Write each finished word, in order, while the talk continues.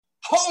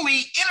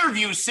Holy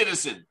interview,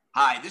 citizen.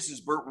 Hi, this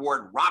is Burt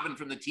Ward, Robin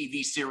from the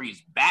TV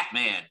series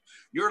Batman.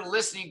 You're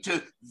listening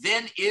to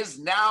Then Is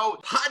Now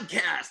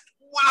podcast.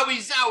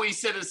 Wowie zowie,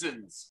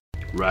 citizens.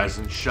 Rise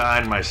and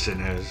shine, my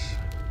sinners.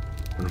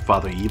 When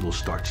Father Evil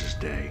starts his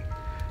day,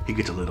 he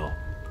gets a little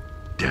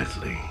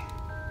deadly.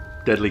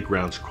 Deadly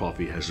Grounds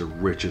coffee has the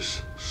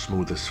richest,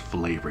 smoothest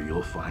flavor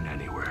you'll find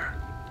anywhere.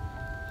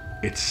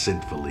 It's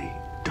sinfully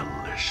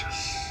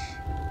delicious.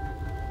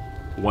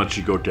 Once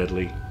you go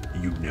deadly,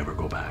 you never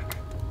go back.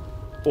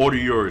 Order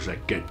yours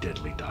at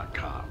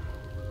getdeadly.com.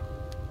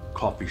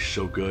 Coffee's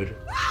so good,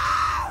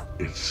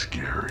 it's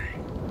scary.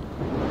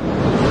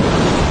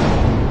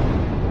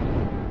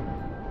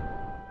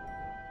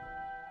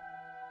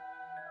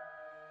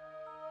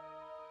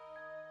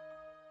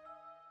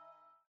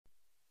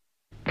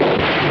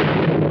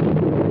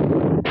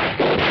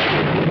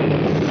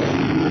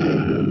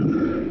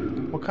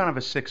 What kind of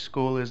a sick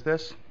school is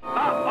this?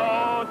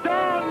 Uh-oh,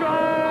 don't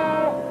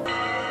go!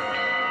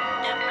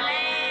 The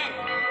plan.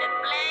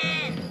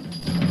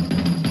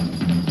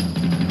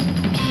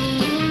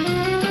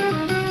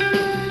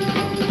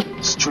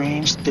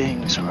 Strange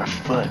things are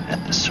afoot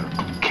at the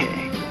Circle K.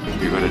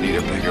 You're gonna need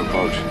a bigger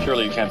boat.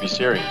 Surely you can't be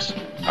serious.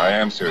 I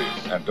am serious,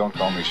 and don't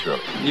call me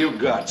Shirley. You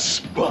got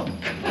spunk.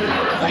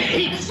 I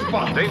hate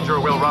spunk. Danger,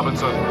 Will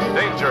Robinson.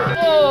 Danger.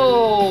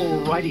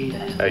 Oh, righty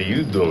then. How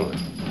you doing?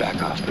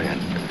 Back off, man.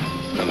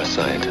 I'm a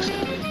scientist.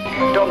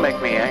 Don't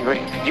make me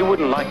angry. You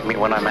wouldn't like me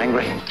when I'm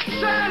angry.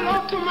 Say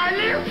hello to my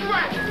little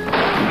friend.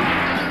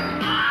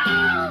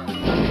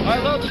 I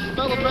love the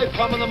smell of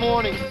napalm in the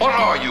morning. What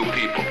are you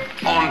people?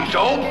 On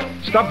dope?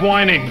 Stop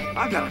whining.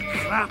 I got a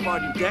crap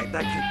on deck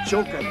that can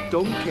choke a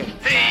donkey.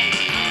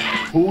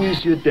 Who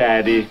is your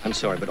daddy? I'm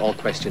sorry, but all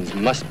questions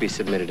must be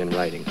submitted in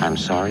writing. I'm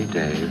sorry,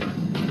 Dave.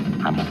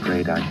 I'm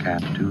afraid I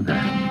can't do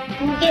that.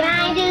 Can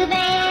I do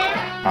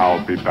that?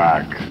 I'll be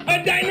back.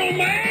 A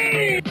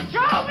dynamite!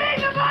 Show me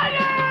the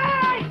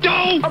money!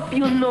 Don't! Up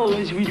your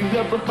nose with your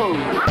rubber hose.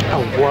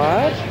 A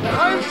what?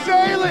 I'm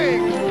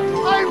sailing!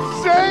 I'm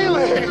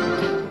sailing!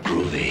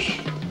 Groovy.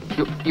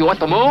 You want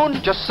the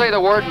moon? Just say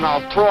the word and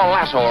I'll throw a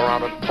lasso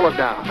around it and pull it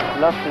down.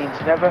 Love means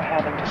never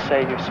having to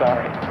say you're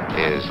sorry.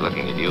 Here's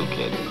looking at you,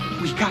 kid.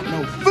 We got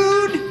no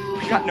food.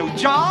 We got no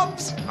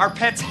jobs. Our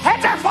pets'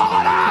 heads are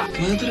falling off.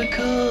 Come to the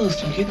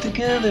coast. We get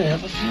together.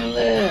 Have a few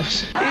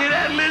laughs. Hear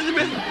that,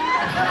 Elizabeth?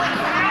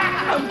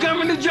 I'm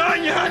coming to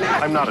join you, honey.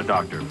 I'm not a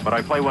doctor, but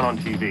I play one on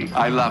TV.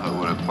 I love it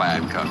when a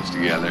plan comes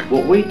together.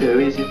 What we do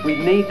is if we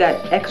need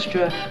that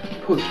extra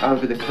push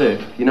over the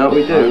cliff, you know what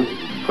we do?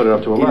 Put it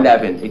up to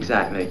 11,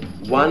 exactly.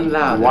 One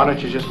louder. Why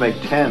don't you just make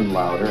 10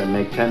 louder and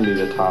make 10 be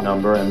the top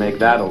number and make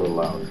that a little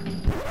louder?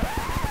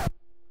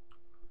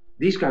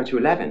 These go to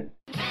 11.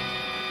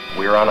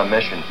 We're on a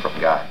mission from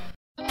God.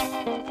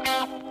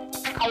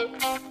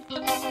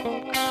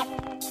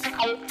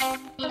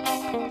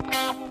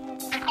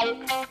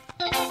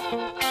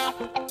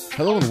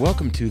 Hello and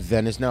welcome to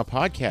Then Is Now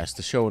podcast,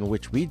 the show in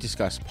which we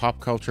discuss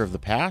pop culture of the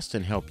past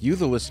and help you,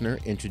 the listener,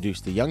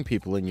 introduce the young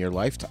people in your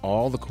life to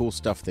all the cool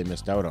stuff they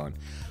missed out on.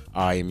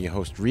 I am your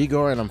host,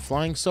 Rigor, and I'm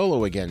flying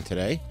solo again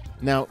today.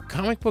 Now,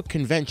 comic book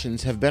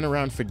conventions have been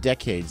around for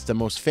decades, the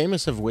most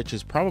famous of which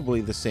is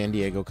probably the San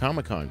Diego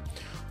Comic-Con.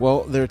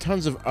 Well, there are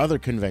tons of other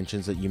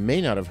conventions that you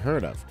may not have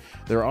heard of.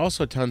 There are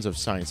also tons of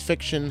science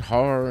fiction,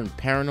 horror, and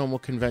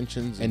paranormal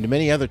conventions, and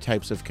many other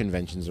types of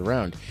conventions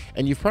around.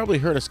 And you've probably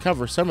heard us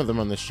cover some of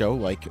them on the show,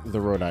 like the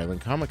Rhode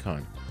Island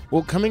Comic-Con.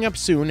 Well, coming up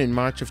soon in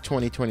March of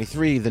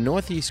 2023, the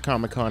Northeast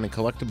Comic-Con and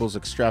Collectibles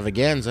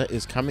Extravaganza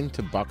is coming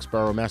to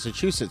Bucksborough,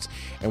 Massachusetts,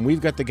 and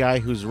we've got the guy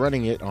who's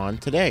running it on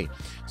today.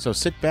 So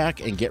sit back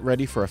and get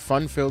ready for a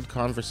fun-filled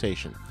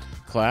conversation.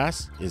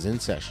 Class is in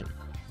session.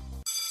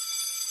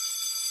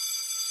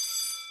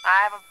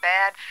 I have a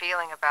bad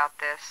feeling about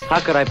this. How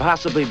could I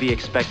possibly be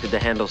expected to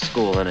handle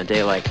school on a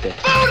day like this?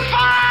 Food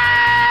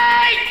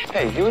fight!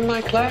 Hey, you in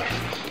my class?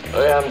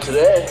 I am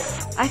today.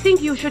 I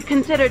think you should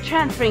consider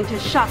transferring to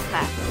shop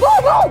class.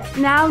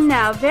 Woo-woo!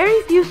 Now,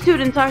 very few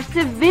students are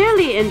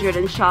severely injured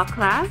in shop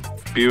class.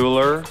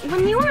 Bueller.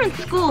 When you were in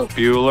school,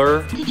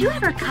 Bueller. did you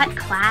ever cut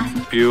class?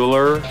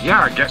 Bueller.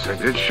 Yeah, I guess I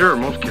did. Sure,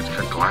 most kids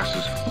cut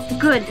classes.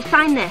 Good,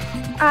 sign this.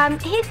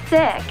 He's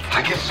sick.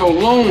 I get so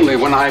lonely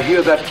when I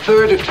hear that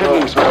third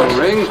attendance bell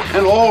ring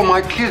and all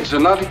my kids are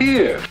not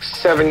here.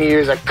 7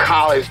 years of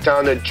college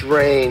down the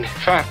drain.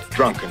 Fat,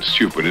 drunk, and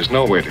stupid is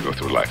no way to go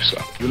through life,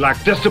 son. You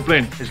lack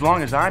discipline. As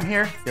long as I'm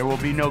here, there will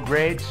be no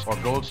grades or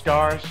gold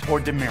stars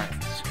or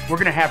demerits. We're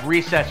gonna have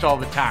recess all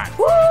the time.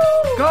 Woo!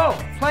 Go,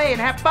 play,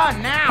 and have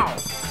fun now.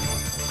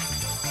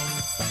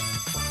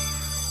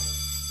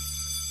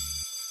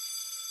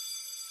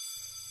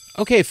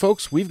 Okay,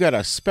 folks, we've got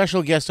a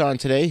special guest on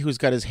today who's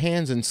got his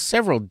hands in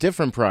several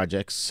different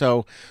projects.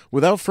 So,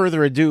 without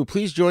further ado,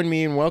 please join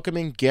me in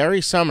welcoming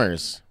Gary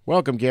Summers.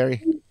 Welcome,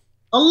 Gary.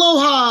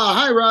 Aloha.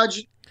 Hi,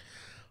 Raj.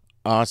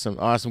 Awesome.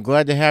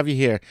 Glad to have you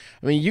here.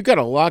 I mean, you got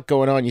a lot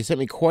going on. You sent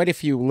me quite a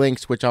few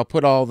links, which I'll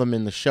put all of them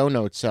in the show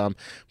notes.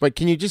 But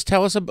can you just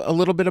tell us a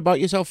little bit about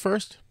yourself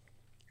first?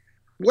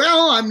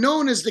 Well, I'm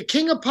known as the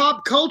king of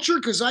pop culture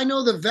because I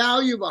know the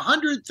value of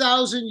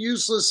 100,000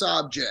 useless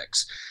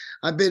objects.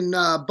 I've been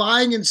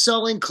buying and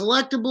selling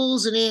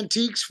collectibles and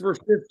antiques for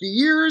 50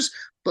 years,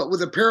 but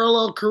with a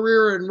parallel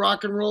career in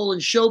rock and roll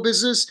and show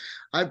business,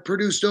 I've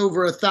produced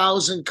over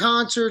 1,000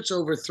 concerts,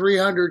 over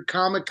 300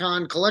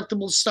 Comic-Con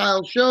collectible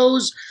style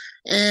shows,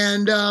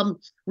 and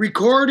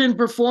record and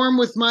perform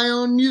with my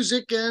own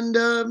music, and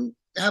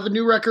have a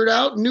new record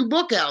out, new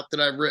book out that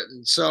I've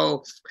written.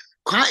 So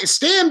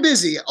staying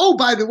busy. Oh,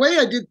 by the way,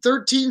 I did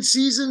 13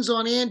 seasons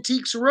on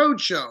Antiques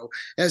Roadshow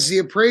as the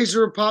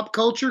appraiser of pop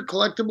culture,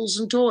 collectibles,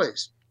 and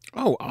toys.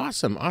 Oh,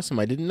 awesome. Awesome.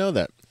 I didn't know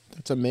that.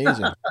 That's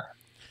amazing.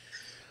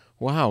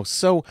 Wow.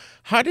 So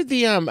how did the,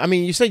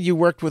 you said you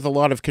worked with a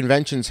lot of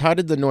conventions. How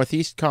did the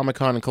Northeast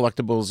Comic-Con and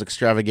Collectibles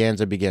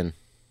Extravaganza begin?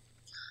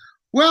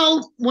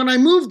 Well, when I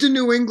moved to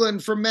New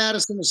England from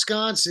Madison,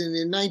 Wisconsin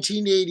in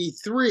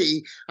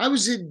 1983, I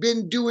had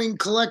been doing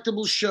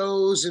collectible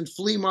shows and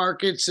flea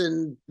markets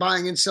and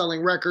buying and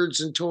selling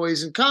records and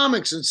toys and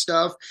comics and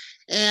stuff,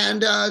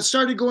 and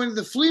started going to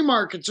the flea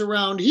markets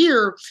around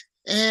here.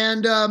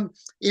 And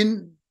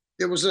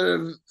there was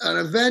an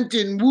event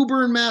in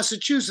Woburn,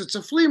 Massachusetts,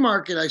 a flea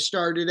market I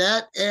started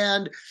at,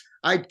 and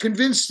I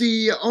convinced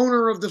the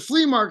owner of the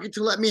flea market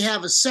to let me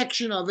have a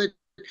section of it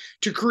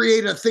to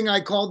create a thing I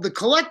called the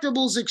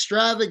Collectibles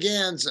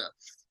Extravaganza.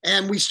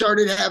 And we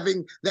started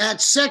having that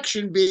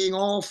section being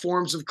all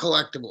forms of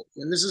collectibles.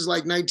 And this is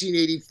like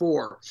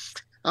 1984.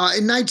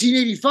 In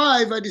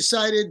 1985, I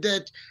decided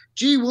that,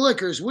 gee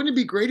willikers, wouldn't it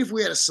be great if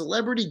we had a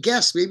celebrity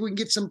guest? Maybe we can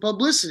get some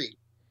publicity.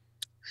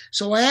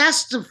 So I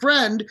asked a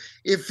friend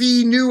if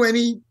he knew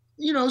any,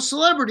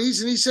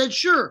 celebrities, and he said,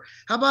 sure.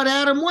 How about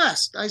Adam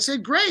West? I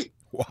said, great.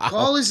 Wow.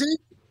 Call his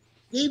agent.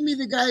 Gave me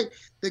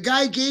the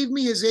guy gave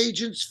me his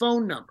agent's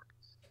phone number.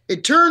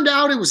 It turned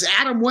out it was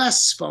Adam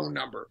West's phone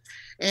number.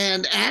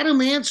 And Adam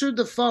answered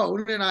the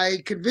phone, and I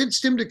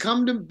convinced him to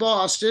come to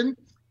Boston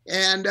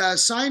and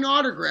sign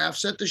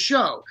autographs at the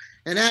show.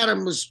 And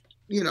Adam was,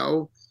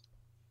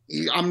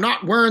 I'm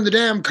not wearing the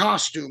damn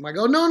costume. I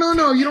go,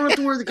 no, you don't have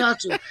to wear the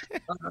costume.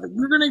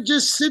 You're going to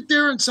just sit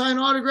there and sign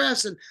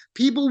autographs, and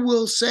people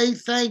will say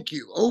thank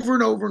you over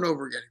and over and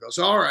over again. He goes,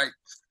 all right.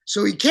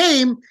 So he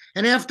came,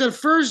 and after the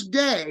first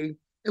day,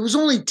 it was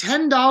only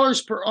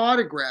 $10 per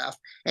autograph,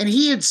 and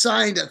he had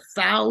signed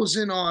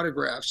 1,000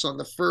 autographs on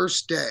the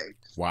first day.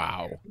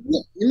 Wow.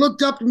 He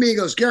looked up at me and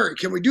goes, Gary,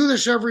 can we do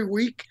this every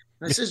week?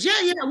 And I says, yeah,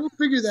 we'll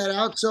figure that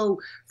out. So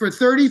for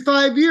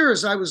 35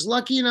 years, I was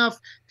lucky enough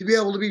to be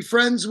able to be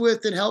friends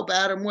with and help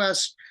Adam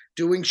West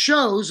doing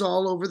shows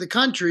all over the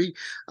country.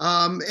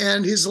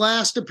 And his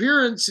last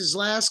appearance, his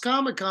last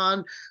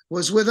Comic-Con,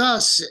 was with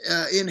us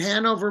in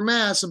Hanover,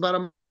 Mass, about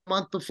a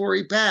month before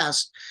he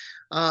passed.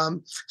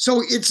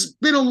 So it's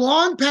been a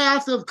long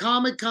path of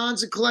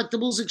Comic-Cons and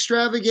collectibles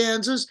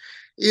extravaganzas.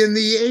 In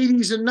the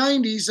 80s and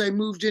 90s, I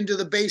moved into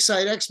the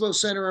Bayside Expo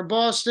Center in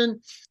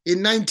Boston.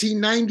 In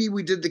 1990,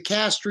 we did the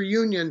cast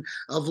reunion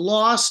of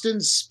Lost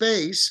in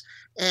Space,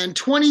 and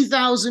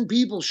 20,000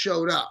 people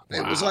showed up.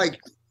 Wow. It was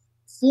like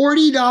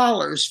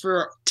 $40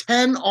 for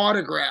 10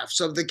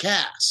 autographs of the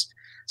cast.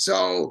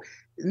 So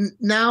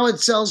now it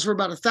sells for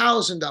about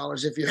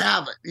 $1,000 if you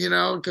have it,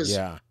 because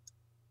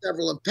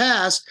several have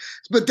passed.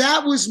 But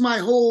that was my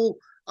whole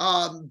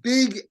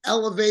big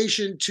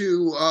elevation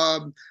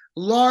to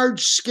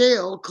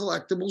large-scale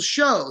collectible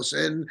shows,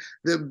 and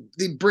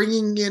the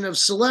bringing in of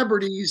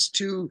celebrities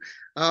to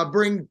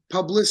bring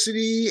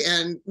publicity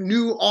and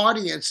new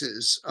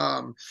audiences.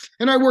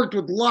 And I worked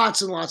with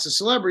lots and lots of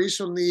celebrities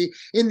in the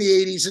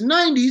 80s and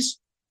 90s,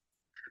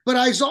 but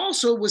I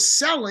also was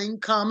selling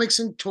comics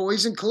and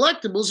toys and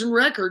collectibles and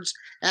records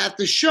at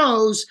the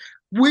shows,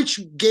 which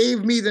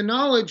gave me the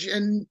knowledge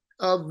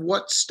of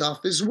what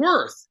stuff is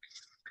worth.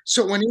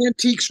 So when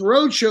Antiques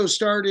Roadshow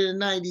started in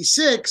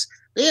 96,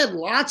 they had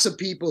lots of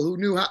people who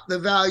knew the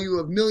value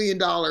of $1 million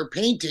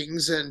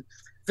paintings and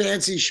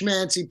fancy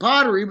schmancy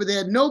pottery, but they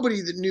had nobody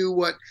that knew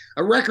what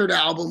a record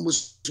album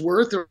was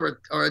worth,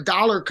 or a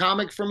 $1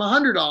 comic from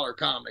 $100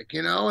 comic,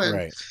 And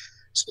right.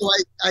 So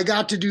I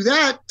got to do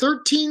that.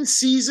 13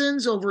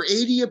 seasons, over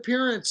 80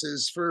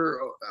 appearances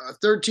for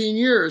 13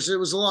 years. It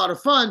was a lot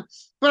of fun,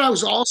 but I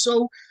was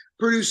also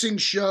producing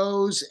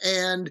shows,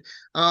 and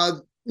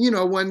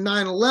when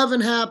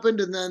 9/11 happened,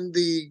 and then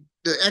the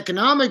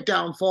economic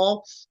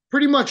downfall,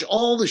 pretty much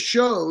all the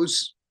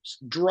shows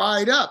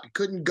dried up. You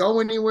couldn't go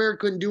anywhere,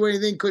 couldn't do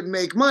anything, couldn't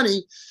make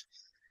money.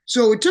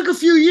 So it took a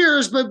few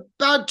years, but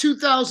about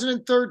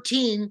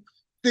 2013,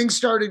 things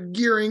started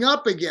gearing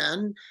up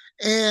again.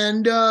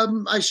 And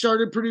I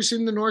started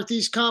producing the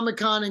Northeast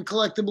Comic-Con and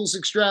Collectibles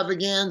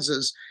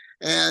Extravaganzas,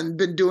 and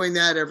been doing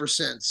that ever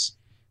since.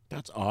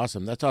 That's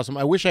awesome. That's awesome.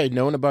 I wish I had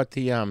known about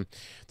the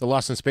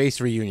Lost in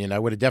Space reunion. I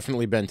would have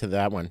definitely been to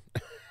that one.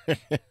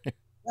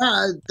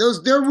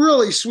 They're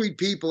really sweet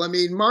people. I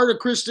mean, Marta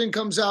Kristen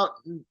comes out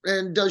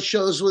and does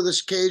shows with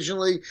us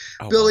occasionally.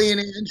 Billy and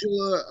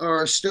Angela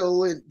are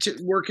still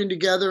working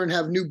together and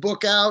have a new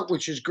book out,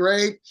 which is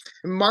great.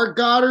 And Mark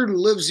Goddard, who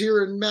lives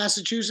here in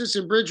Massachusetts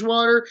in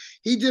Bridgewater,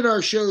 he did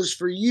our shows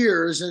for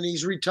years, and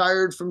he's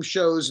retired from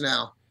shows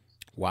now.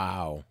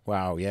 Wow.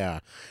 Yeah.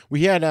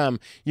 We had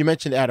you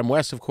mentioned Adam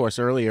West, of course,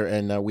 earlier,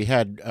 and we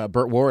had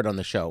Burt Ward on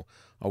the show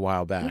a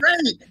while back.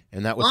 Great.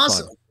 And that was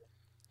awesome. Fun.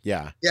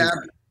 Yeah.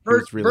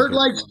 Burt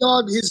likes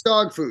his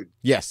dog food.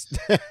 Yes.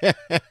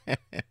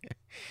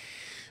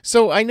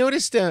 So I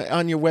noticed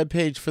on your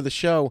webpage for the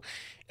show,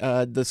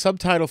 the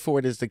subtitle for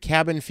it is The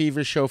Cabin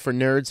Fever Show for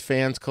Nerds,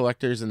 Fans,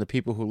 Collectors, and the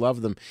People Who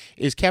Love Them.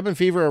 Is Cabin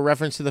Fever a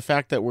reference to the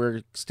fact that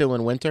we're still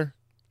in winter?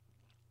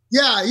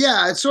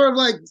 Yeah. It's sort of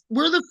like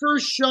we're the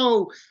first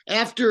show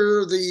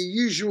after the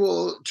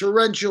usual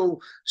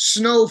torrential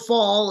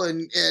snowfall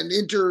and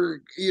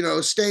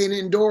staying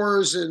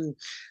indoors and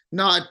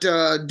not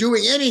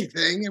doing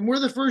anything. And we're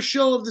the first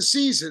show of the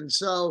season.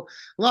 So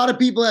a lot of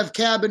people have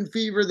cabin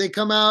fever. They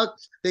come out,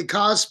 they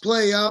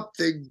cosplay up,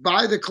 they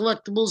buy the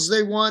collectibles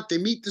they want, they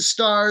meet the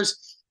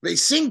stars, they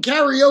sing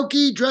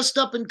karaoke dressed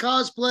up in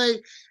cosplay,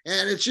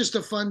 and it's just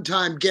a fun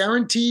time.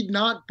 Guaranteed,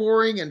 not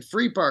boring, and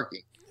free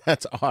parking.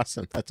 That's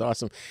awesome.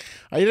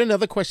 I had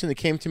another question that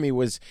came to me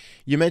was,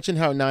 you mentioned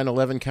how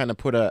 9/11 kind of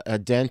put a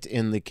dent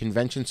in the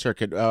convention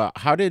circuit.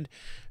 How did,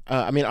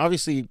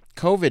 obviously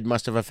COVID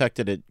must have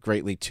affected it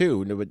greatly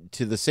too,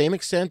 to the same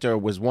extent, or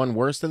was one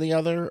worse than the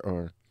other,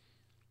 or?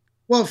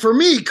 Well, for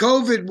me,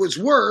 COVID was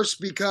worse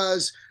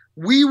because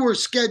we were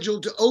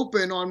scheduled to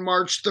open on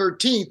March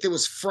 13th. It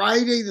was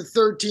Friday, the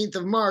 13th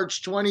of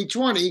March,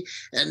 2020.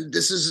 And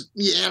this is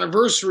the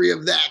anniversary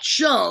of that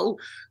show.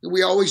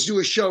 We always do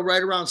a show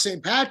right around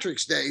St.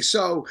 Patrick's Day.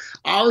 So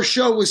our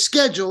show was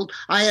scheduled.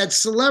 I had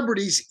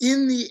celebrities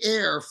in the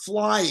air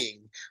flying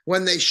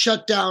when they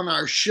shut down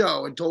our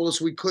show and told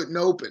us we couldn't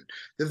open.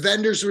 The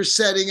vendors were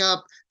setting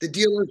up, the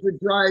dealers were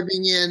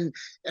driving in,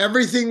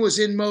 everything was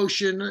in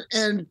motion.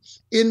 And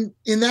in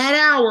that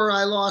hour,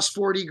 I lost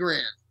 40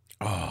 grand.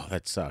 Oh,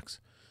 that sucks.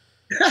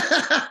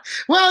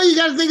 Well, you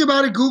got to think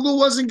about it. Google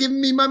wasn't giving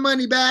me my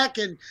money back,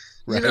 and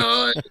nothing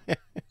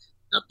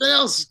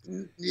else.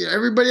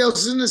 Everybody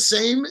else is in the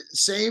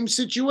same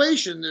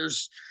situation.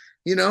 There's,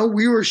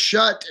 we were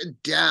shut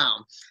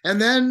down, and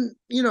then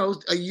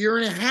a year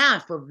and a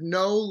half of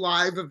no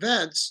live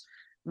events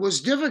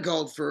was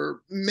difficult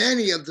for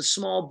many of the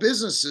small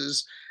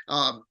businesses.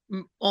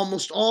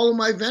 Almost all of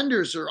my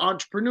vendors are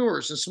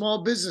entrepreneurs and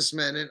small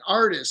businessmen and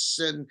artists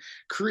and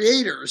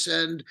creators.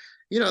 And,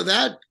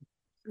 that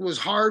was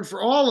hard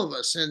for all of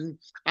us. And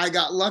I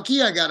got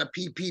lucky. I got a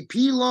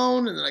PPP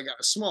loan, and then I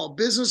got a small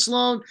business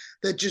loan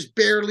that just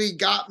barely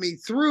got me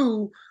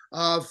through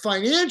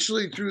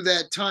financially through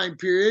that time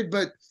period.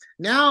 But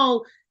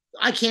now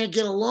I can't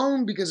get a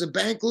loan because a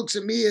bank looks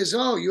at me as,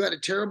 oh, you had a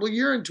terrible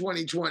year in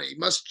 2020. It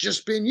must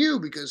just been you,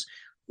 because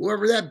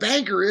whoever that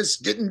banker is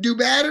didn't do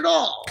bad at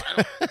all.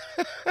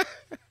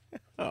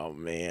 Oh,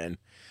 man.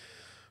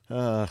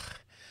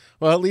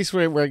 Well, at least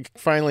we're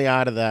finally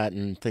out of that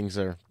and things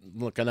are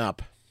looking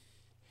up.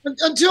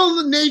 Until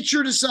the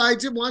nature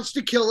decides it wants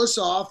to kill us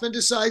off and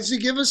decides to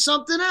give us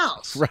something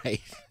else.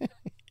 Right.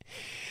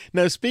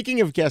 Now,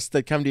 speaking of guests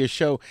that come to your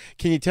show,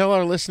 can you tell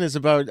our listeners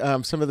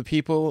about some of the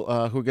people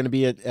who are going to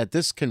be at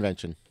this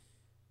convention?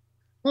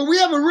 Well, we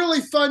have a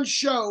really fun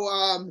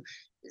show.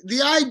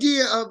 The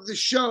idea of the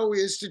show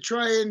is to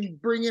try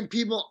and bring in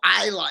people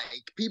I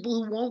like,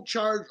 people who won't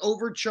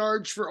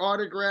overcharge for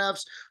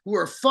autographs, who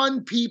are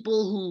fun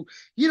people who,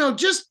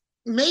 just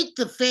make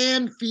the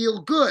fan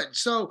feel good.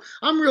 So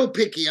I'm real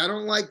picky. I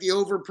don't like the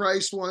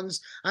overpriced ones.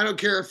 I don't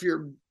care if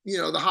you're,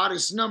 the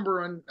hottest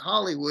number in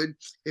Hollywood.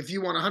 If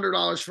you want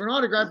 $100 for an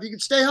autograph, you can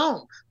stay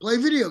home, play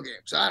video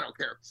games. I don't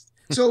care.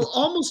 So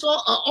almost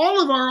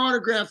all of our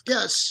autograph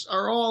guests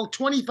are all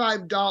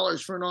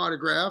 $25 for an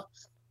autograph,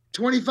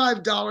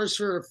 $25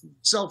 for a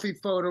selfie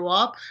photo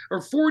op,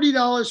 or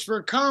 $40 for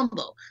a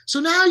combo. So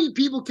now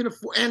people can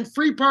afford, and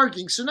free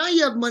parking. So now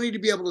you have money to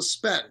be able to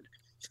spend.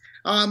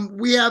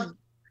 We have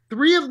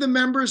 3 of the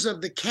members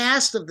of the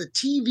cast of the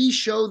TV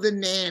show The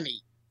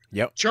Nanny.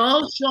 Yep.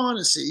 Charles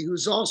Shaughnessy,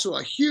 who's also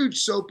a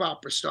huge soap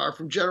opera star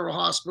from General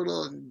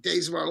Hospital and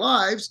Days of Our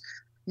Lives.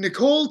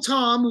 Nicole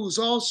Tom, who's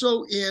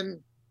also in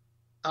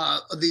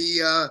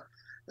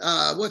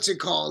what's it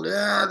called?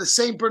 The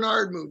St.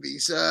 Bernard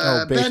movies.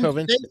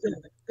 Beethoven.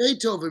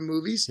 Beethoven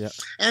movies. Yeah.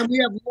 And we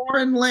have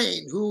Lauren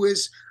Lane, who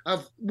is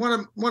one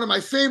of my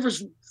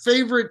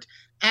favorite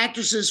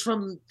actresses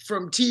from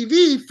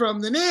TV, from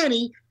The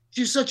Nanny.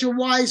 She's such a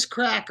wise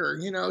cracker.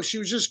 She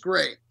was just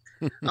great.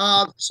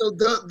 So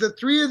the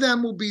 3 of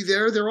them will be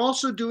there. They're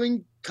also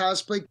doing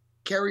cosplay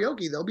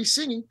karaoke. They'll be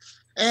singing.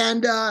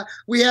 And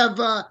we have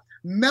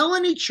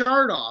Melanie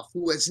Chardoff,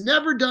 who has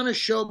never done a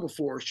show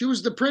before. She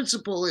was the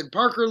principal in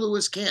Parker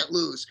Lewis Can't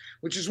Lose,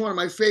 which is one of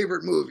my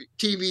favorite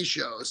TV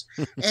shows.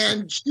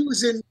 And she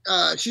was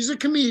she's a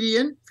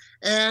comedian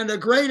and a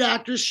great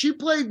actress. She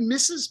played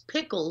Mrs.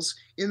 Pickles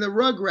in the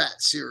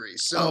Rugrats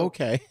series. So, oh,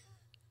 okay.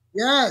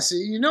 Yes,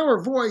 you know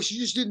her voice, you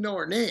just didn't know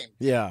her name.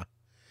 Yeah,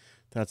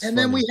 that's and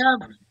funny. then we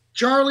have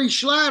Charlie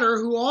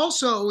Schlatter, who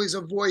also is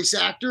a voice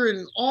actor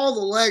in all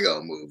the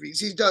Lego movies.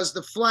 He does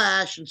The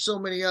Flash and so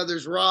many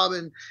others,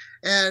 Robin,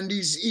 and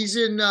he's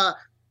in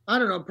I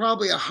don't know,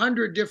 probably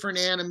 100 different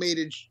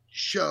animated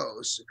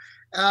shows.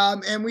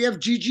 And we have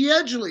Gigi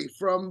Edgley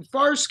from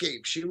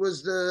Farscape. She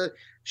was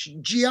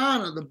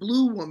Gianna, the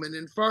blue woman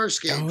in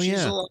Farscape. Oh,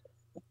 She's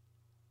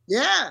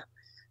yeah.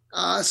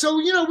 So,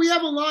 we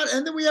have a lot.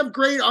 And then we have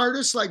great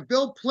artists like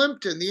Bill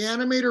Plympton, the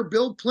animator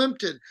Bill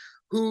Plympton,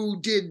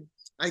 who did,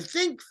 I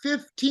think,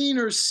 15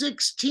 or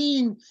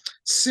 16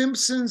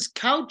 Simpsons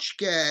couch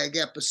gag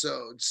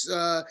episodes.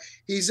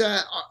 He's an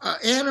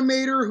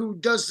animator who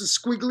does the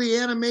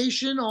squiggly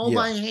animation all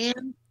by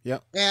hand. Yeah.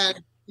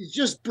 And he's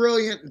just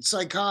brilliant and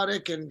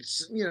psychotic and,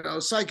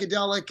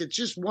 psychedelic. It's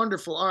just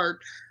wonderful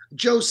art.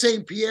 Joe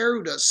St. Pierre,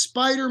 who does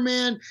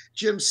Spider-Man,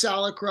 Jim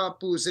Salicrup,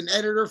 who is an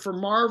editor for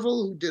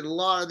Marvel, who did a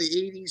lot of the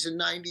 80s and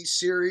 90s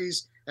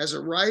series as a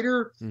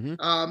writer, and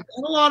a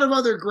lot of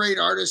other great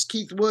artists,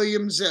 Keith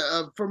Williams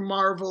from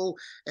Marvel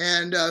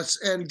and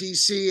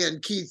DC,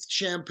 and Keith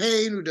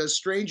Champagne, who does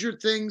Stranger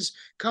Things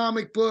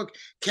comic book,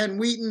 Ken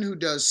Wheaton, who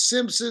does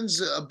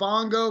Simpsons,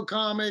 Bongo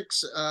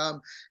comics,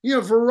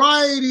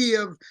 variety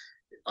of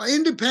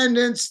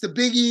independents, the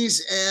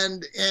biggies,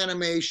 and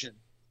animation.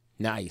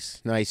 Nice.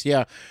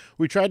 Yeah,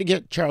 we tried to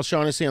get Charles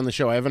Shaughnessy on the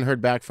show. I haven't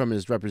heard back from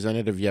his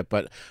representative yet,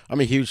 but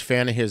I'm a huge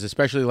fan of his,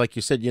 especially like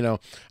you said,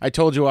 I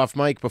told you off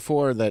mic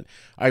before that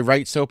I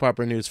write soap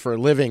opera news for a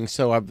living,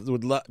 so I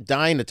would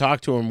dying to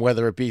talk to him,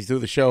 whether it be through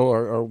the show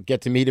or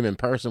get to meet him in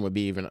person would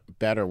be even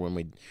better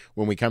when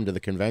we come to the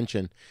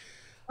convention.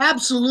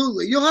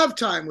 Absolutely. You'll have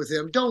time with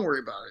him. Don't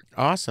worry about it.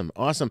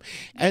 Awesome.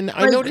 And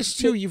I noticed,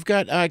 too, you've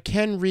got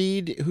Ken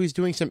Reed, who's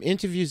doing some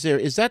interviews there.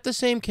 Is that the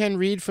same Ken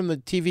Reed from the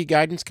TV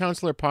Guidance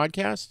Counselor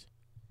podcast?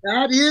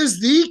 That is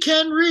the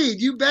Ken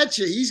Reed. You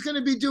betcha. He's going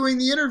to be doing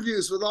the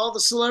interviews with all the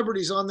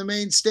celebrities on the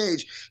main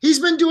stage. He's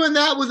been doing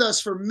that with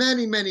us for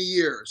many, many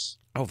years.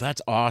 Oh,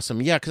 that's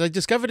awesome. Yeah, because I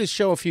discovered his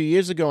show a few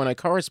years ago, and I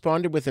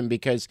corresponded with him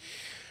because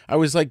I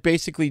was like,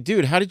 basically,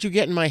 dude, how did you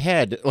get in my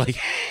head? Like,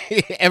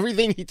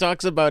 everything he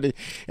talks about it,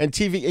 and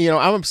TV,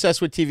 I'm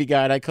obsessed with TV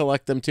Guide. I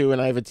collect them too,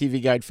 and I have a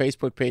TV Guide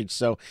Facebook page.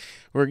 So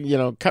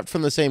we're, cut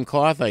from the same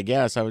cloth, I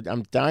guess.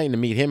 I'm dying to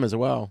meet him as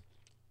well.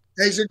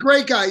 He's a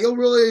great guy. You'll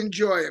really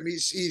enjoy him.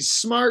 He's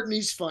smart and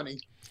he's funny.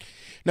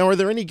 Now, are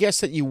there any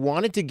guests that you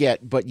wanted to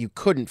get, but you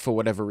couldn't for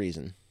whatever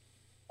reason?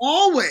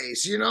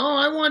 Always,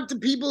 I want the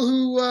people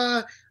who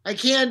I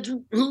can't,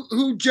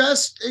 who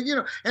just,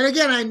 and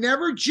again, I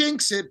never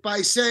jinx it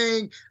by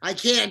saying I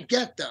can't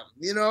get them.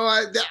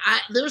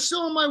 They're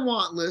still on my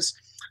want list.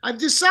 I've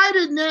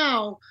decided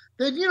now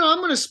that,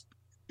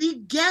 the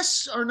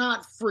guests are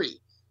not free.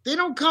 They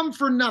don't come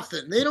for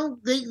nothing.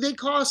 They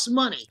cost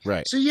money.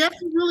 Right. So you have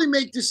to really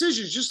make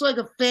decisions, just like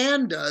a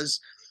fan does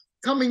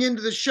coming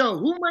into the show.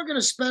 Who am I going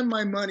to spend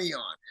my money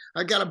on?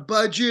 I got a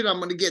budget. I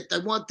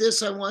want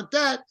this, I want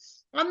that.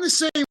 I'm the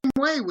same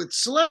way with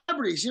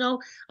celebrities.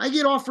 I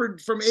get offered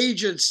from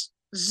agents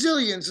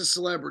zillions of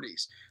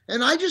celebrities,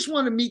 and I just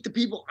want to meet the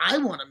people I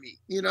want to meet.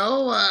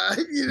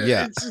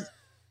 Yeah.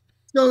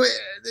 So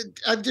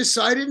I've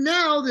decided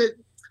now that,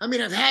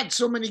 I've had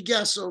so many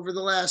guests over the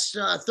last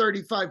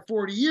 35,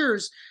 40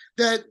 years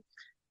that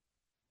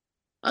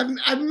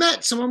I've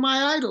met some of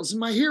my idols and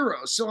my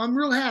heroes, so I'm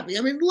real happy.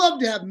 Love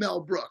to have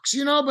Mel Brooks,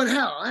 but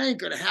hell, that ain't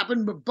going to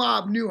happen. But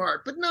Bob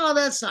Newhart, but no,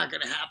 that's not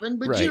going to happen.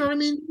 But right. You know what I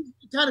mean?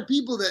 The kind of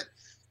people that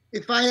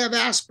if I have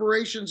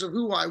aspirations of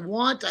who I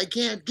want, I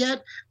can't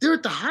get, they're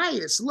at the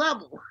highest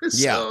level.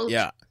 So,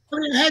 yeah.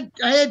 I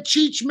had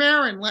Cheech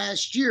Marin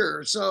last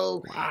year,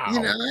 so wow.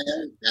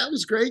 That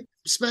was great.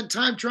 Spent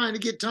time trying to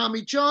get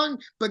Tommy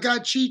Chong, but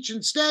got Cheech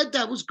instead.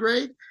 That was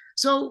great.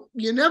 So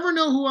you never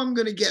know who I'm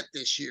going to get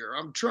this year.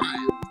 I'm trying.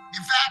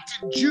 In fact,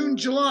 in June,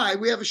 July,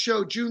 we have a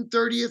show June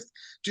 30th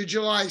to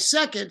July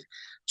 2nd.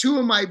 Two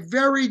of my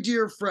very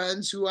dear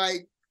friends who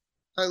I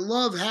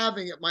love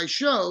having at my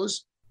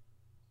shows,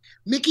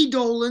 Mickey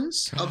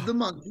Dolenz of the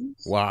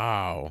Monkees.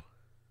 Wow.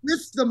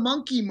 With the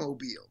Monkey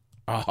Mobile.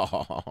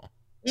 Oh.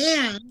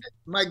 And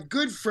my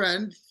good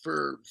friend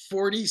for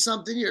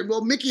 40-something years.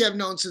 Well, Mickey I've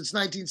known since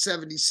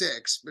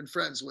 1976, been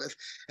friends with.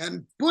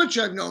 And Butch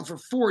I've known for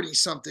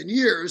 40-something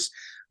years.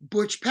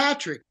 Butch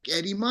Patrick,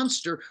 Eddie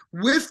Munster,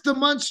 with the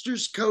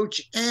Munsters coach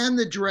and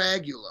the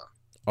Dragula.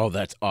 Oh,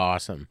 that's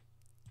awesome.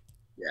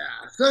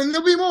 Yeah. So and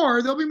there'll be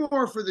more. There'll be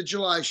more for the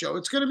July show.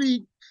 It's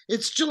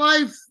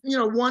July,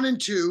 1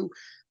 and 2.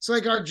 It's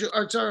like our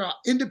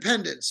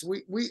Independence.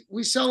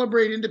 We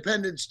celebrate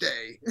Independence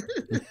Day.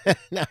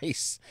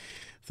 Nice.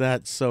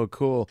 That's so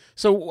cool.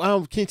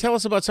 So can you tell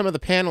us about some of the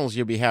panels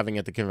you'll be having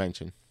at the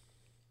convention?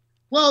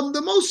 Well,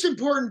 the most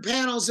important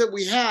panels that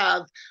we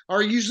have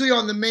are usually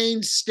on the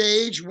main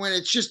stage when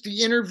it's just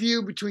the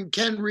interview between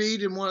Ken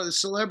Reed and one of the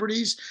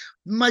celebrities.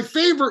 My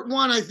favorite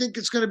one, I think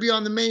it's going to be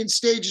on the main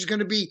stage, is going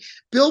to be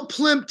Bill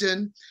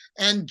Plympton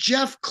and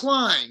Jeff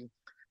Klein.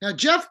 Now,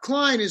 Jeff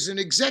Klein is an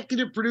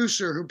executive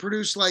producer who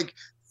produced like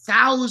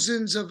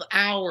thousands of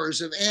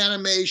hours of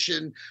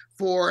animation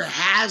for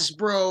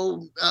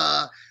Hasbro,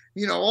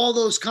 all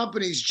those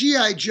companies.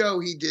 G.I. Joe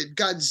he did,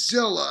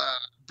 Godzilla,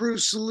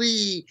 Bruce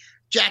Lee,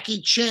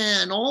 Jackie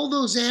Chan, all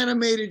those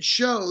animated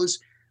shows.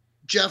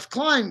 Jeff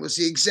Klein was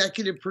the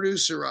executive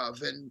producer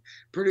of and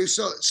produced.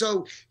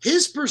 So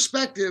his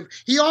perspective,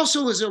 he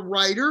also is a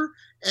writer,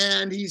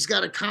 and he's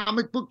got a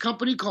comic book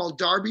company called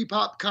Darby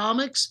Pop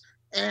Comics,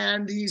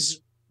 and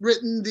he's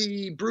written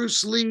the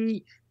Bruce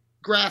Lee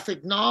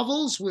graphic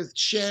novels with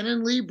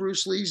Shannon Lee,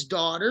 Bruce Lee's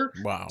daughter.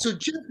 Wow. So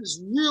Jeff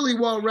is really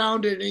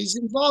well-rounded, and he's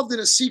involved in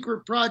a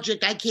secret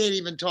project I can't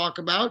even talk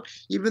about,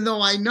 even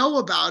though I know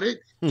about it.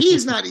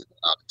 He's not even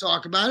allowed to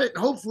talk about it.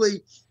 And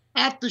hopefully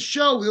at the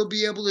show, he'll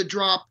be able to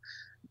drop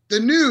the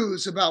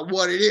news about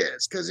what it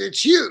is, because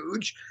it's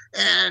huge,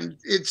 and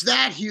it's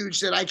that huge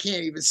that I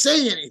can't even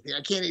say anything.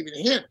 I can't even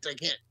hint. I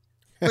can't.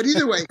 But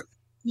either way,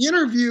 the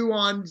interview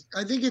I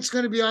think it's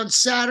going to be on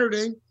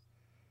Saturday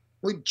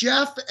with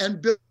Jeff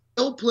and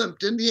Bill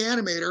Plimpton, the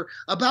animator,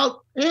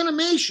 about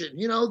animation,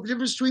 the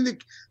difference between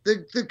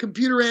the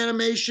computer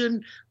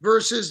animation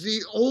versus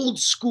the old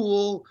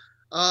school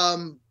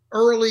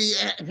early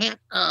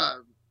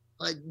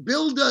like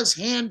Bill does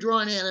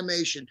hand-drawn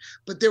animation,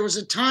 but there was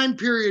a time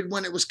period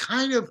when it was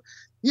kind of,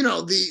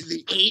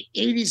 the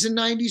 80s and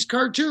 90s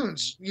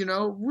cartoons,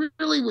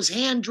 really was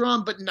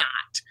hand-drawn, but not.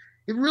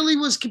 It really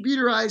was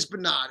computerized, but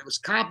not. It was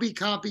copy,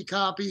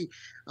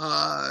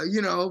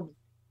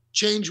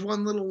 change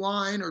one little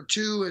line or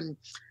two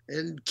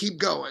and keep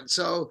going.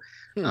 So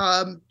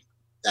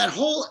that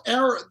whole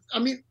era,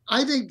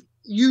 I think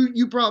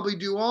you probably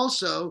do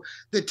also.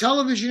 The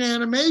television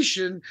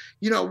animation,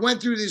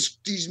 went through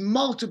these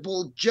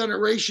multiple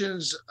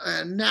generations,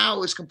 and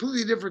now is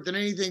completely different than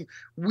anything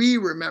we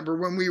remember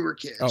when we were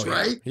kids,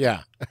 right?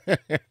 Yeah.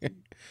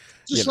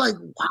 Just like,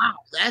 wow,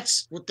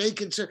 that's what they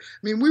consider.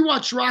 We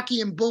watched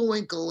Rocky and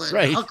Bullwinkle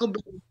and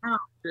Huckleberry Hound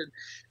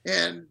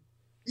and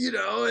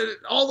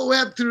all the way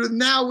up through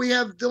now. We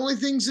have the only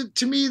things that,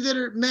 to me,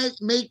 that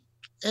make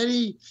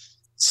any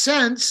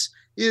sense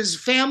is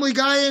Family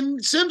Guy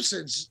and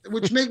Simpsons,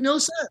 which make no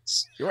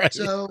sense. Right.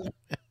 So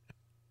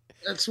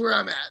that's where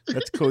I'm at.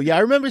 That's cool. Yeah, I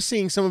remember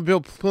seeing some of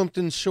Bill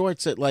Plimpton's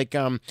shorts at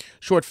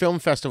short film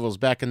festivals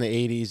back in the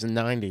 80s and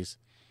 90s.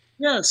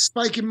 Yeah,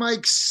 Spike and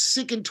Mike's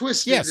Sick and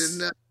Twisted. Yes.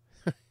 And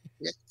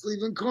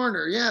Cleveland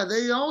Corner. Yeah,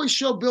 they always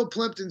show Bill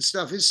Plimpton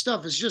stuff. His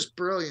stuff is just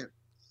brilliant.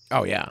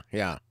 Oh, yeah,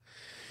 yeah.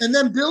 And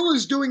then Bill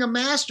is doing a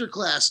master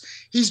class.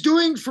 He's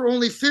doing for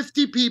only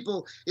 50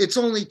 people. It's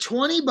only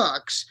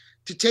 $20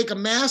 to take a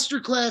master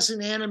class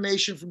in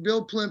animation from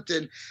Bill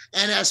Plimpton.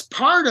 And as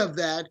part of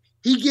that,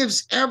 he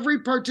gives every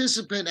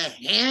participant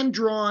a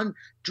hand-drawn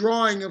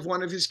drawing of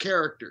one of his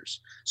characters.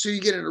 So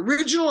you get an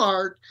original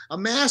art, a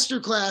master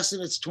class,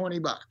 and it's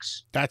 $20.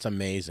 That's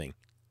amazing.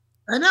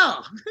 I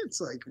know. It's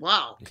like,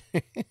 wow.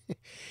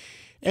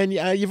 And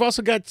you've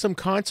also got some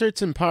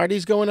concerts and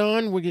parties going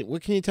on.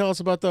 What can you tell us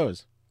about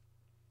those?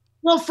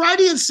 Well,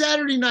 Friday and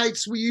Saturday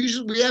nights, we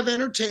have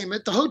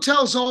entertainment. The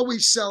hotels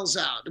always sells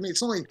out.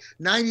 It's only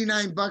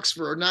 $99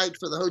 for a night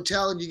for the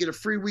hotel, and you get a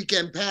free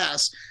weekend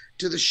pass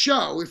to the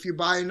show if you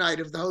buy a night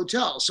of the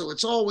hotel. So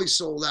it's always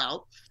sold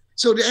out.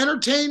 So to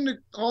entertain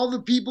all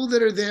the people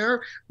that are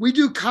there, we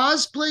do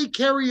cosplay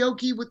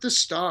karaoke with the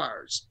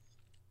stars.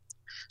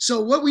 So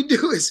what we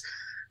do is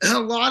a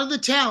lot of the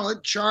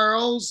talent,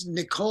 Charles,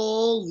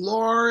 Nicole,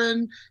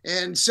 Lauren,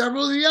 and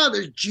several of the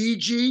others,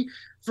 Gigi,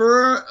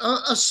 for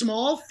a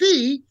small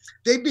fee,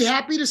 they'd be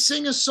happy to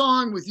sing a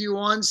song with you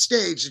on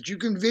stage that you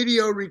can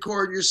video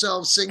record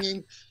yourself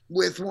singing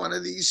with one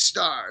of these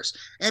stars.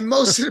 And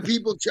most of the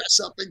people dress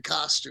up in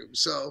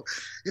costumes, so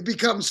it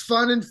becomes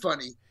fun and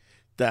funny.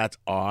 That's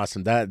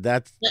awesome.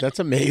 That's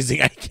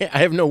amazing. I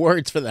have no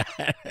words for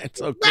that. It's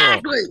so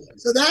exactly. Cool.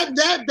 So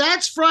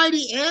that's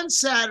Friday and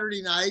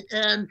Saturday night.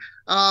 And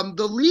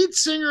the lead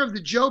singer of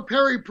the Joe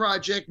Perry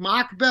Project,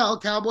 Mock Bell,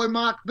 Cowboy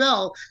Mock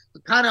Bell,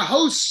 kind of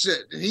hosts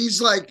it. And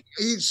he's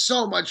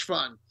so much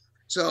fun.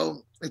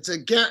 So it's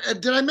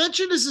did I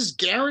mention this is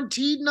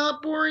guaranteed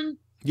not boring?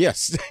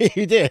 Yes,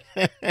 you did.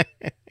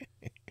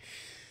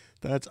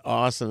 That's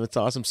awesome. That's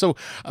awesome. So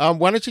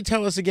why don't you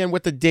tell us again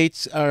what the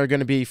dates are going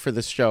to be for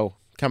this show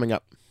coming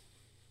up?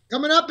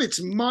 Coming up, it's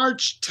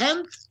March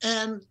 10th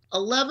and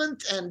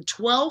 11th and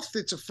 12th.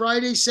 It's a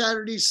Friday,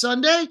 Saturday,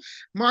 Sunday.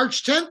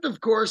 March 10th,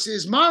 of course,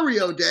 is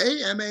Mario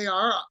Day,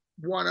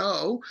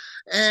 MAR10.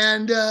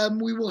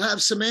 And we will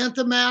have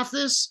Samantha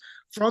Mathis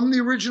from the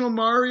original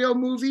Mario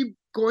movie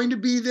going to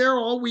be there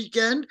all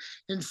weekend.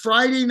 And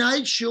Friday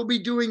night, she'll be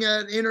doing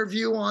an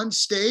interview on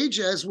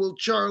stage, as will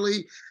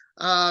Charlie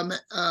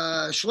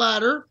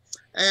Schlatter.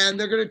 And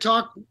they're going to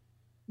talk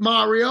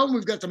Mario.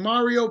 We've got the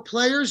Mario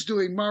players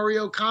doing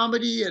Mario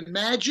comedy and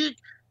magic.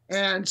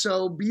 And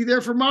so be there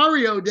for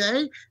Mario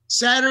Day.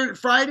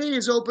 Friday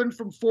is open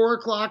from 4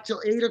 o'clock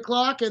till 8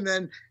 o'clock. And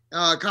then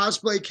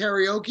cosplay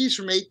karaoke's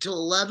from 8 till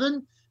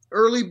 11.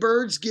 Early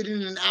birds get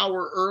in an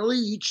hour early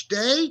each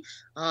day.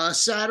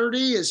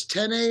 Saturday is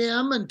 10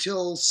 a.m.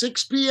 until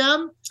 6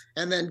 p.m.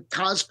 and then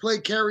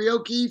cosplay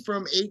karaoke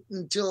from 8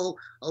 until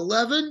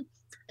 11.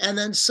 And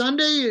then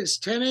Sunday is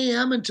 10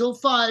 a.m. until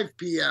 5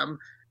 p.m.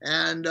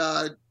 And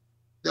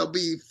there'll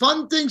be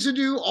fun things to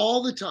do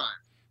all the time.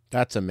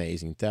 That's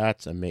amazing.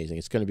 That's amazing.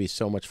 It's going to be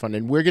so much fun.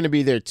 And we're going to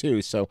be there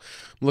too. So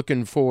I'm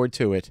looking forward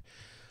to it.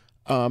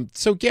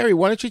 So Gary,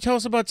 why don't you tell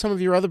us about some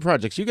of your other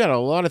projects? You got a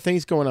lot of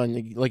things going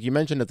on, like you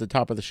mentioned at the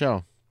top of the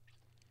show.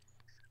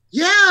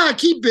 Yeah, I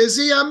keep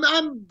busy.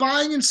 I'm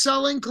buying and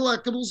selling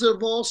collectibles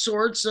of all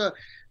sorts,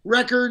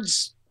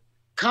 records,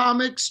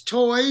 comics,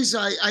 toys.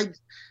 I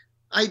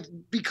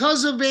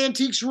because of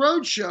Antiques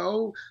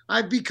Roadshow,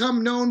 I've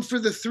become known for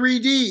the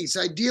 3Ds.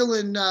 I deal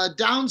in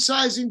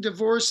downsizing,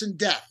 divorce, and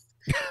death.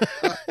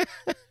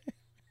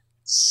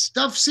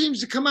 Stuff seems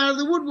to come out of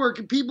the woodwork,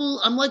 and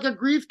people, I'm like a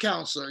grief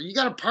counselor. You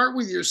got to part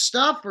with your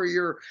stuff or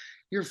your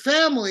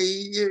family,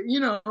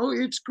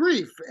 it's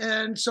grief.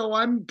 And so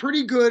I'm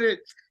pretty good at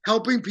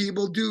helping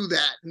people do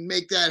that and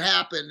make that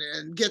happen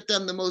and get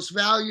them the most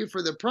value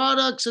for the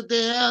products that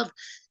they have,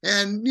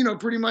 and,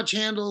 pretty much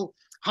handle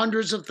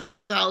hundreds of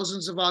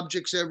thousands of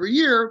objects every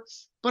year.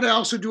 But I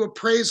also do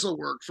appraisal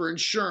work for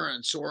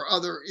insurance or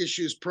other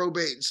issues,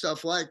 probate and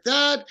stuff like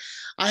that.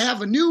 I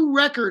have a new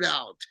record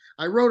out.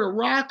 I wrote a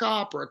rock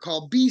opera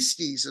called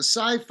Beasties, a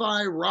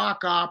sci-fi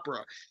rock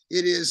opera.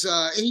 It is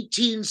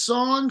 18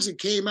 songs. It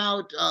came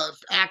out,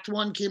 Act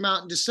 1 came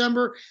out in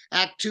December.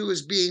 Act 2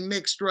 is being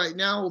mixed right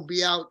now. Will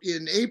be out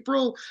in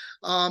April.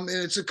 And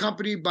it's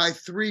accompanied by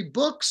 3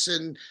 books.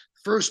 And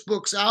first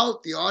book's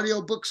out, the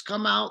audio books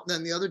come out, and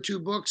then the other 2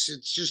 books,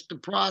 it's just the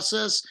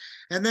process.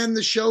 And then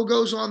the show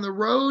goes on the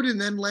road and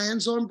then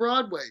lands on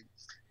Broadway.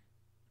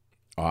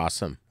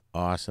 Awesome.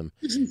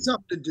 Gives me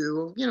something to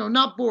do,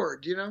 not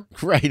bored,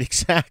 Right,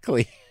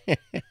 exactly.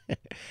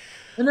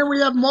 And then we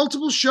have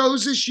multiple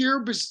shows this year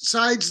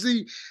besides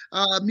the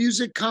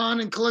Music Con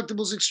and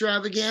Collectibles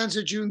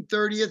Extravaganza, June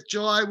 30th,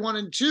 July 1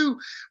 and 2.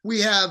 We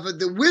have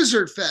the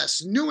Wizard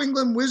Fest, New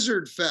England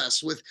Wizard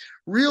Fest, with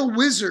real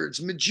wizards,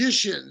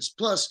 magicians,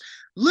 plus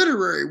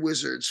literary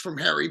wizards from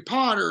Harry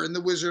Potter and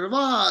the Wizard of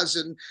Oz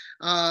and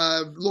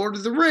Lord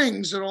of the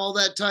Rings and all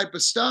that type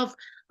of stuff.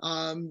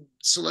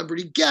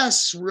 Celebrity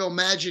guests, real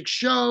magic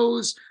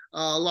shows,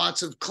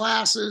 lots of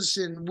classes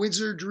in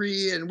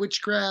wizardry and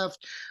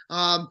witchcraft.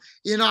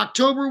 In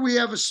October, we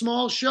have a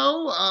small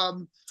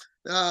show,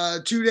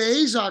 2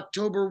 days,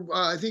 October,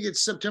 I think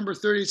it's September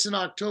 30th and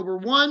October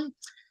 1.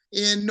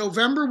 In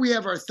November, we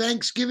have our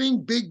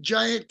Thanksgiving big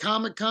giant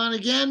Comic-Con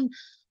again.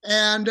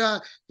 And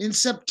in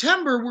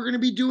September, we're going to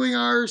be doing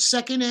our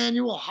 2nd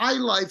annual High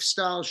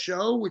Lifestyle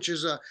show, which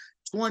is a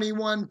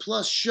 21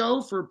 plus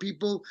show for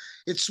people.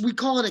 We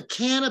call it a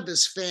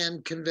cannabis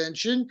fan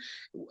convention,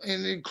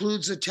 and it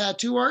includes a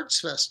tattoo arts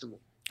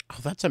festival. Oh,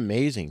 that's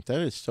amazing.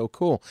 That is so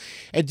cool.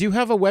 And do you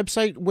have a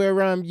website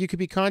where you could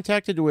be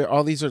contacted, where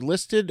all these are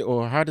listed,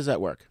 or how does that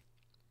work?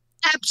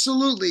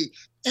 Absolutely.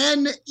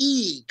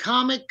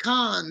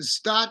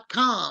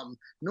 NEComiccons.com,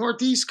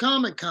 Northeast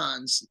Comic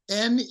Cons,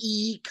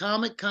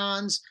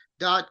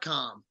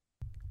 NEComiccons.com.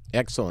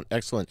 Excellent.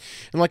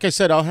 And like I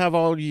said, I'll have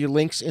all your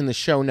links in the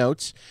show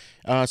notes,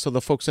 so the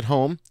folks at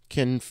home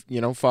can,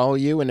 follow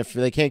you. And if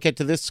they can't get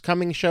to this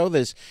coming show,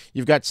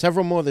 you've got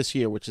several more this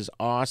year, which is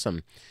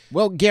awesome.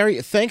 Well,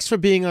 Gary, thanks for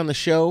being on the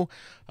show.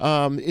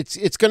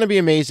 It's going to be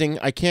amazing.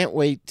 I can't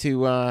wait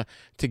to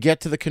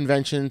get to the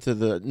convention, to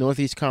the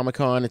Northeast Comic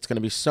Con. It's going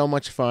to be so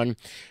much fun.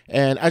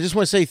 And I just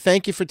want to say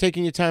thank you for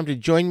taking your time to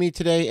join me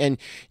today. And,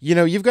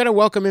 you've got a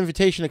welcome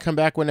invitation to come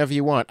back whenever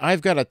you want.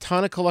 I've got a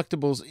ton of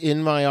collectibles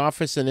in my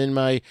office and in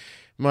my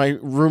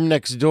room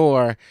next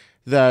door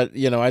that,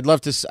 I'd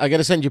love to. I got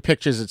to send you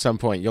pictures at some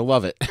point. You'll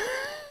love it.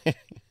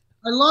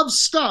 I love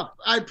stuff.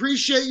 I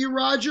appreciate you,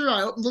 Roger.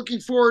 I'm looking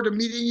forward to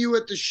meeting you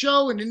at the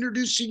show and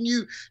introducing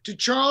you to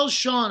Charles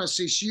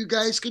Shaughnessy so you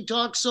guys can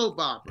talk soap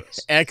operas.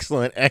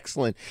 Excellent.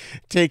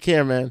 Take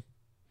care, man.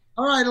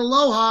 All right,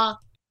 aloha.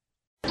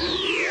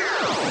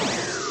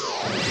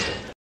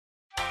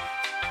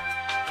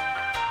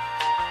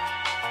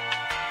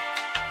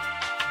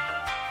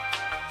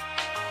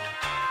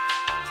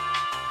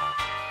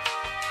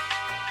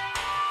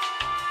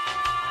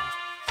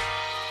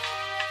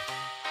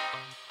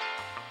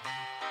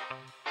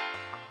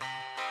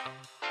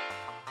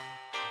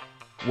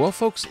 Well,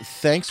 folks,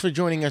 thanks for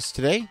joining us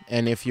today.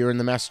 And if you're in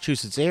the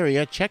Massachusetts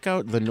area, check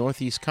out the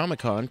Northeast Comic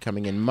Con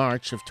coming in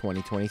March of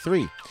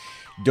 2023.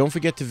 Don't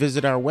forget to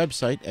visit our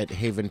website at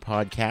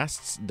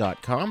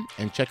havenpodcasts.com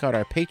and check out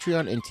our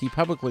Patreon and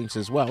TeePublic links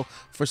as well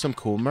for some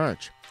cool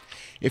merch.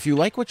 If you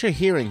like what you're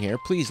hearing here,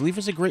 please leave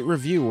us a great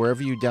review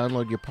wherever you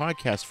download your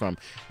podcast from.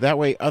 That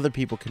way other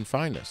people can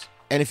find us.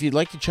 And if you'd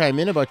like to chime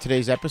in about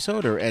today's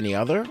episode or any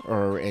other,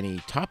 or any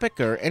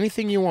topic or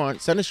anything you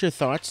want, send us your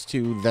thoughts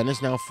to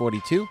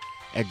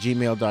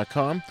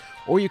thenisnow42@gmail.com,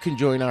 or you can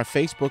join our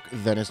Facebook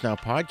Then Is Now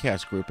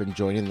podcast group and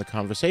join in the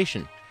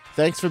conversation.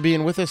 Thanks for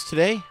being with us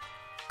today.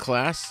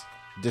 Class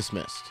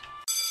dismissed.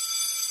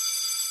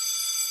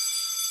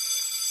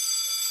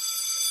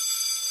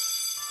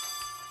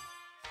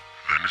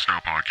 Then Is Now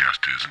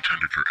podcast is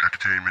intended for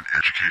entertainment,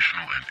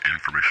 educational, and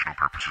informational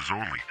purposes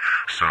only.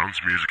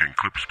 Sounds, music, and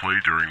clips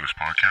played during this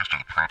podcast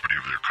are the property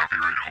of their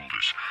copyright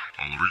holders.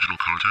 All original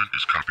content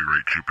is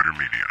copyright Jupiter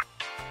Media.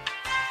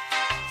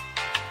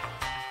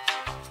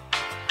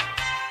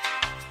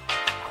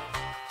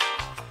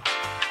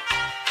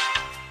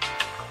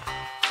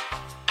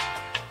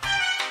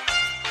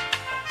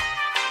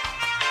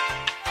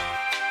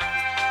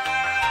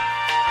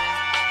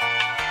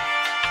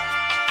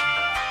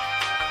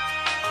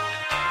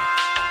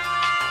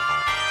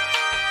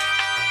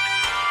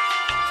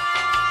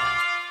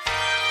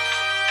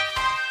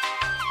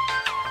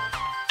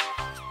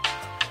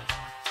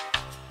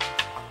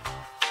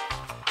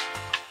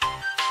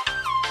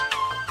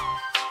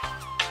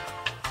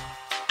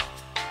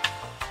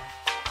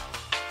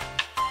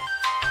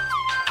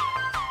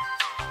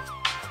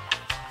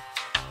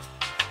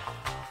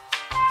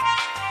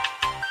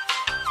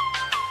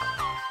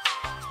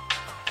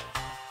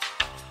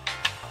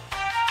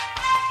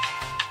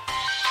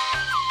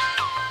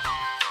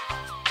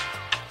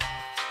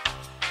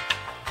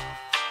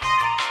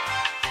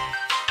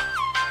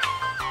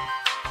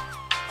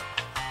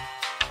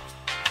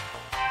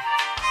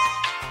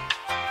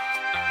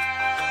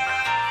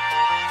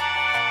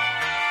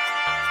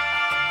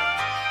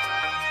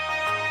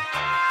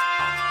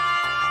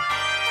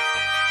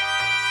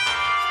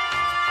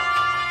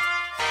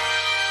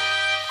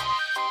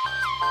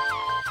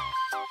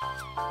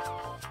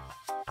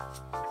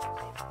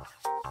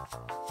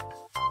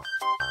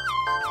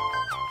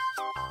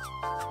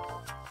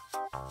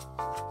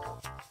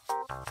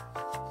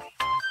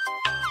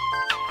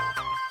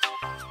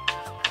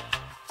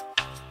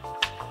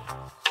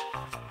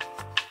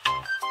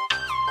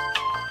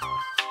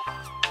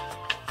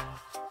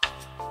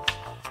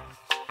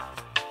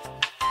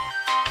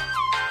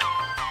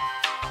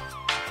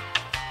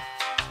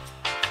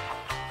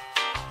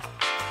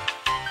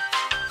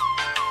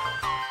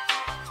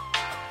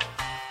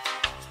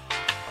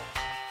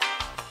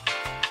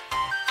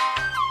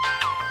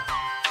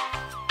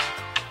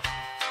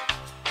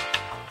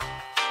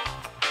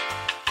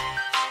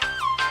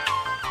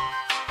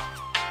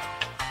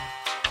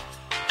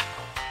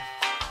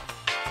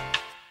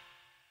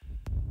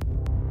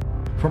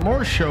 For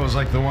more shows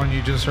like the one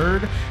you just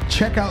heard,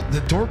 check out the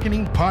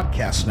Dorkening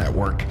Podcast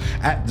Network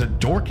at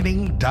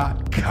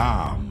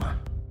thedorkening.com.